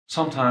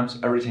Sometimes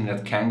everything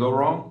that can go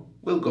wrong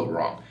will go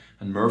wrong,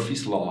 and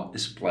Murphy's Law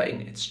is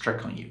playing its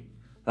trick on you.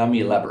 Let me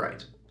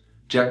elaborate.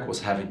 Jack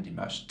was having the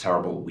most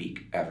terrible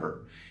week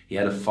ever. He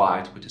had a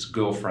fight with his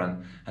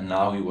girlfriend and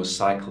now he was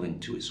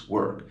cycling to his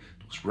work.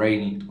 It was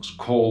rainy, it was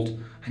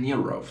cold, and he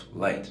arrived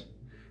late.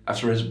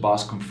 After his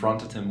boss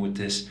confronted him with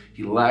this,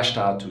 he lashed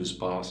out to his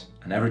boss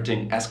and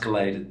everything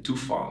escalated too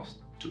fast,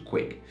 too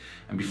quick.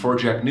 And before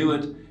Jack knew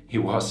it, he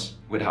was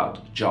without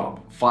a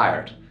job,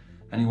 fired,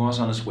 and he was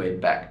on his way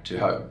back to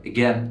home,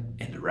 again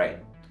in the rain.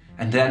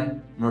 And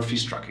then Murphy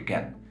struck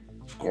again.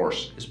 Of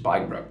course, his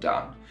bike broke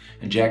down,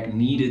 and Jack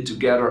needed to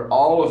gather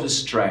all of his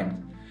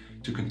strength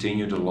to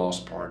continue the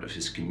last part of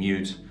his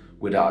commute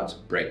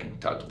without breaking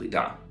totally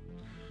down.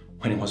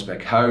 When he was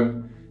back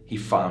home, he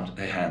found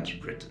a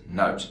handwritten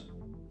note,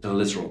 the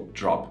literal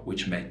drop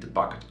which made the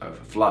bucket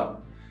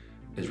overflow.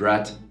 It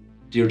read,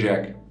 "Dear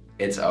Jack,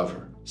 it's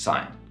over,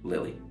 signed,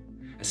 Lily."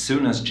 As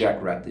soon as Jack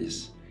read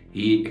this,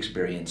 he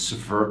experienced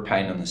severe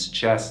pain on his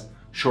chest,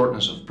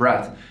 shortness of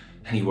breath,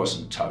 and he was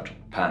in total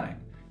panic.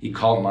 He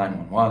called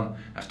 911,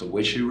 after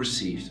which he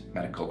received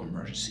medical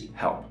emergency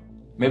help.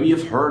 Maybe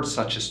you've heard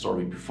such a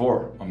story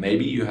before, or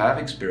maybe you have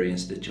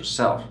experienced it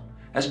yourself,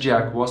 as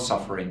Jack was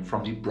suffering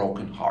from the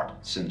Broken Hearth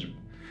Syndrome.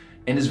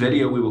 In this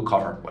video we will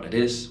cover what it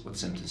is, what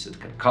symptoms it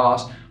can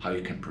cause, how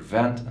you can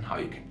prevent and how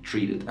you can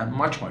treat it, and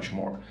much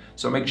more.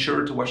 So make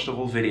sure to watch the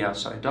whole video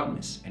so you don't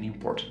miss any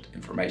important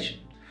information.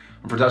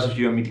 And for those of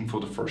you I'm meeting for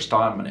the first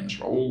time, my name is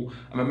Raoul.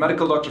 I'm a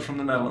medical doctor from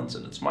the Netherlands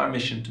and it's my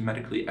mission to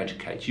medically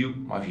educate you,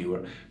 my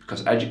viewer,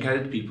 because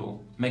educated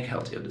people make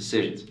healthier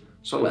decisions.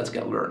 So let's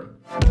get learning.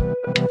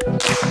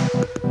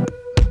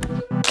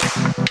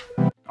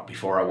 Now,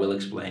 before I will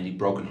explain the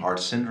Broken Hearth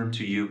Syndrome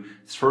to you,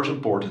 it's first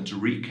important to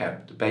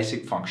recap the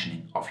basic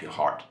functioning of your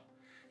heart.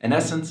 In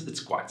essence,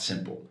 it's quite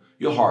simple.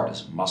 Your heart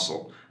is a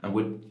muscle, and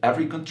with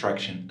every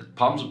contraction it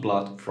pumps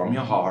blood from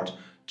your heart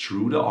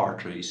through the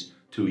arteries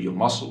to your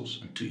muscles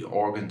and to your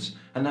organs,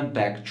 and then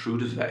back through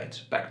the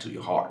veins back to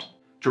your heart.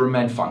 To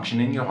remain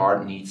functioning, your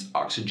heart needs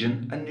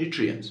oxygen and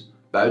nutrients.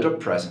 Both are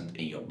present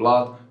in your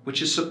blood,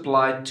 which is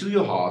supplied to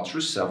your heart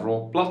through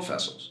several blood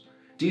vessels.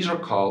 These are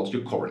called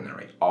your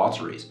coronary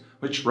arteries,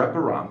 which wrap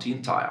around the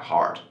entire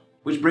heart.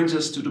 Which brings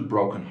us to the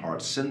Broken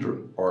Hearth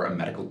Syndrome, or in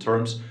medical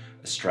terms,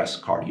 a stress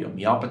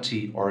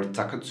cardiomyopathy or a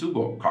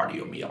Takotsubo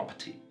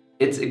cardiomyopathy.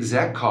 Its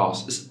exact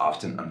cause is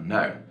often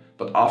unknown,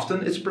 but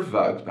often it's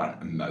provoked by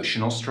an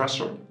emotional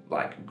stressor,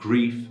 like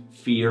grief,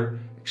 fear,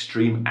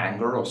 extreme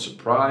anger or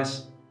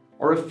surprise,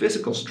 or a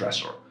physical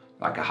stressor,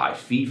 like a high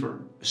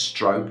fever, a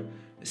stroke,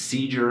 a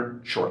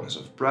seizure, shortness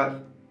of breath,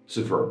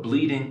 severe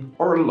bleeding,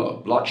 or a low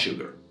blood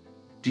sugar.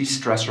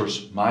 These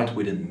stressors might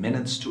within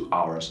minutes to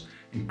hours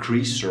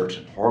increase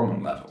certain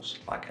hormone levels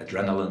like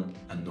adrenaline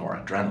and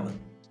noradrenaline.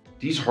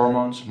 These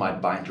hormones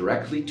might bind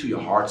directly to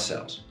your heart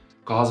cells,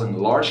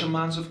 causing large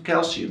amounts of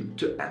calcium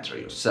to enter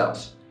your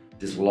cells.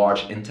 This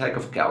large intake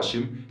of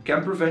calcium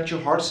can prevent your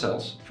heart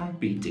cells from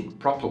beating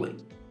properly.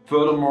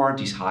 Furthermore,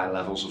 these high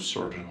levels of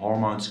certain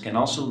hormones can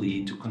also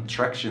lead to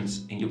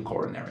contractions in your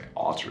coronary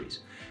arteries.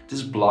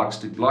 This blocks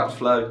the blood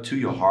flow to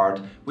your heart,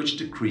 which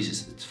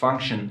decreases its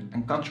function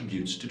and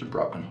contributes to the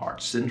Broken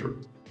Hearth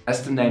Syndrome.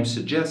 As the name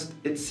suggests,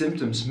 its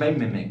symptoms may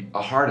mimic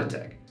a heart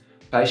attack.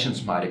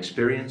 Patients might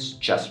experience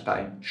chest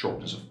pain,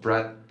 shortness of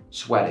breath,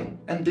 sweating,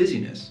 and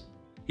dizziness.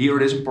 Here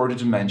it is important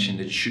to mention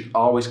that you should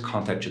always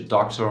contact your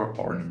doctor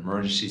or an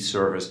emergency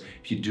service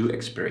if you do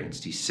experience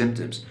these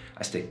symptoms,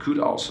 as they could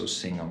also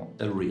signal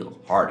a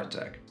real heart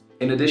attack.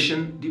 In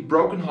addition, the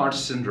Broken Hearth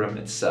Syndrome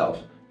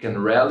itself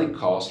can rarely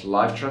cause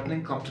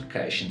life-threatening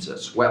complications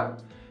as well.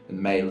 It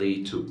may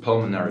lead to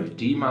pulmonary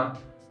edema,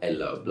 a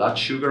low blood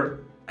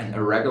sugar, an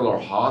irregular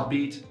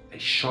heartbeat, a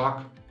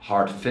shock,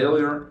 heart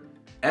failure,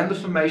 and the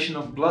formation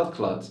of blood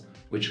clots,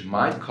 which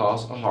might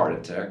cause a heart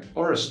attack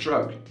or a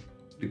stroke.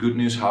 The good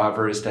news,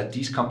 however, is that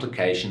these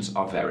complications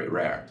are very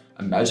rare,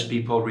 and most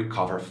people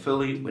recover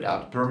fully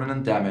without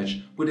permanent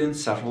damage within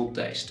several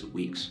days to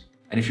weeks.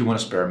 And if you want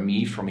to spare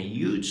me from a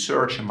huge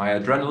surge in my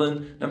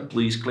adrenaline, then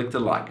please click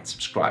the like and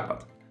subscribe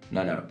button.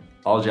 No,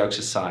 all jokes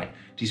aside,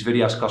 these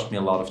videos cost me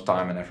a lot of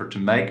time and effort to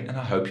make, and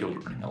I hope you're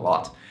learning a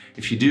lot.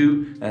 If you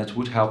do, then it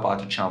would help out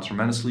the channel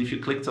tremendously if you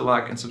click the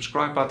like and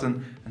subscribe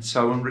button, and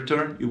so in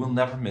return you will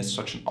never miss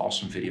such an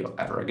awesome video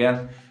ever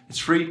again. It's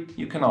free,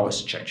 you can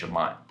always change your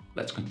mind.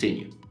 Let's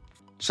continue.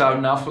 So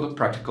now for the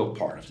practical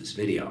part of this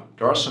video.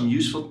 There are some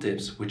useful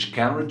tips which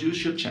can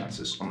reduce your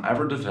chances on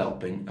ever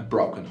developing a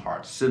Broken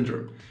Hearth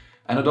Syndrome.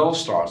 And it all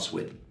starts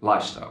with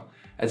lifestyle.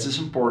 It is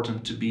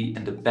important to be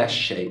in the best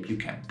shape you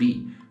can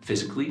be,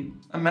 physically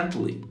and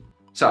mentally.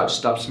 So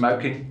stop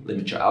smoking,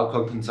 limit your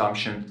alcohol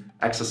consumption,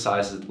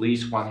 exercise at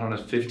least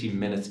 150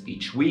 minutes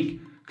each week,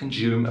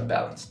 consume a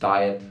balanced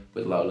diet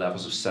with low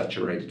levels of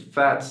saturated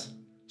fats,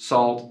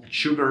 salt and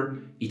sugar,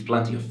 eat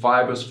plenty of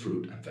fibers,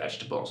 fruit and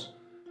vegetables.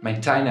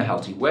 Maintain a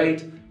healthy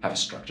weight, have a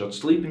structured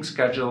sleeping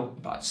schedule,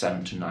 about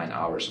 7 to 9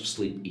 hours of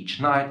sleep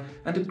each night,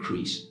 and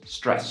decrease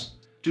stress.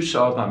 Do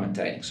so by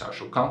maintaining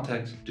social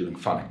contact, doing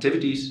fun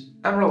activities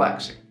and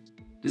relaxing.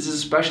 This is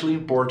especially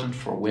important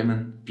for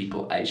women,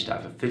 people aged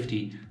over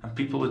 50, and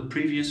people with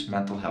previous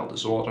mental health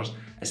disorders,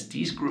 as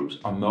these groups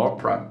are more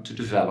prone to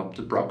develop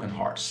the broken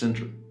heart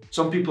syndrome.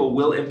 Some people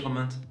will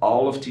implement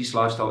all of these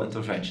lifestyle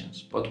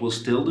interventions, but will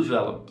still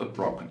develop a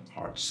broken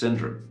heart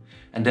syndrome.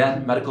 And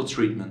then medical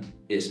treatment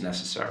is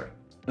necessary.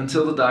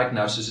 Until the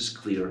diagnosis is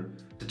clear,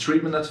 the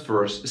treatment at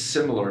first is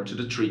similar to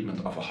the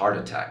treatment of a heart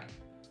attack.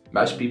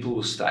 Most people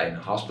will stay in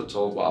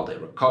hospital while they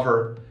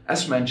recover.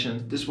 As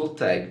mentioned, this will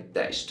take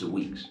days to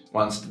weeks.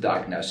 Once the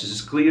diagnosis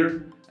is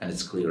clear, and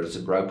it's clear it's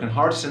a broken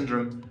heart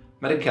syndrome,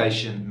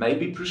 medication may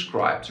be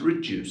prescribed to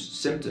reduce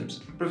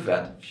symptoms and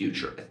prevent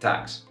future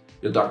attacks.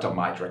 Your doctor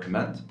might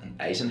recommend an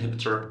ACE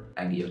inhibitor,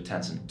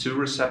 angiotensin II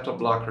receptor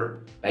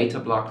blocker, beta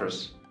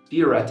blockers,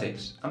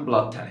 diuretics, and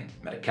blood thinning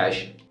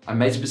medication. I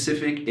made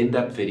specific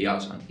in-depth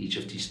videos on each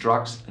of these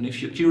drugs, and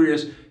if you're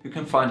curious, you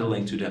can find a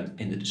link to them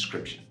in the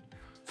description.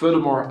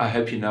 Furthermore, I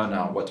hope you know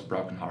now what the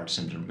broken heart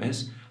syndrome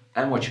is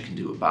and what you can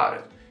do about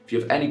it. If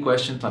you have any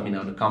questions, let me know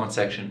in the comment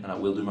section and I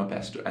will do my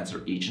best to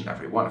answer each and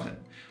every one of them.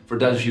 For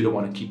those of you that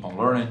want to keep on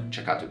learning,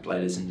 check out the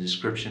playlist in the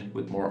description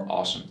with more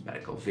awesome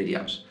medical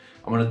videos.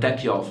 I want to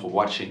thank you all for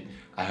watching.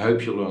 I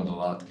hope you learned a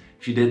lot.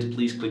 If you did,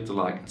 please click the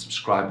like and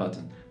subscribe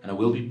button, and I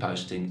will be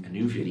posting a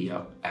new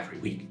video every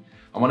week.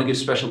 I want to give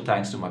special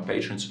thanks to my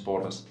Patreon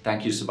supporters.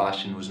 Thank you,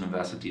 Sebastian, who's an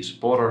invested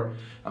supporter.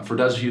 And for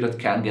those of you that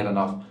can't get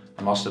enough,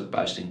 I'm also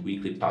posting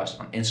weekly posts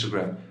on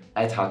Instagram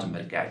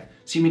 @HowToMedicate.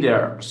 See me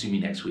there or see me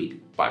next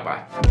week. Bye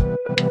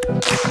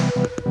bye.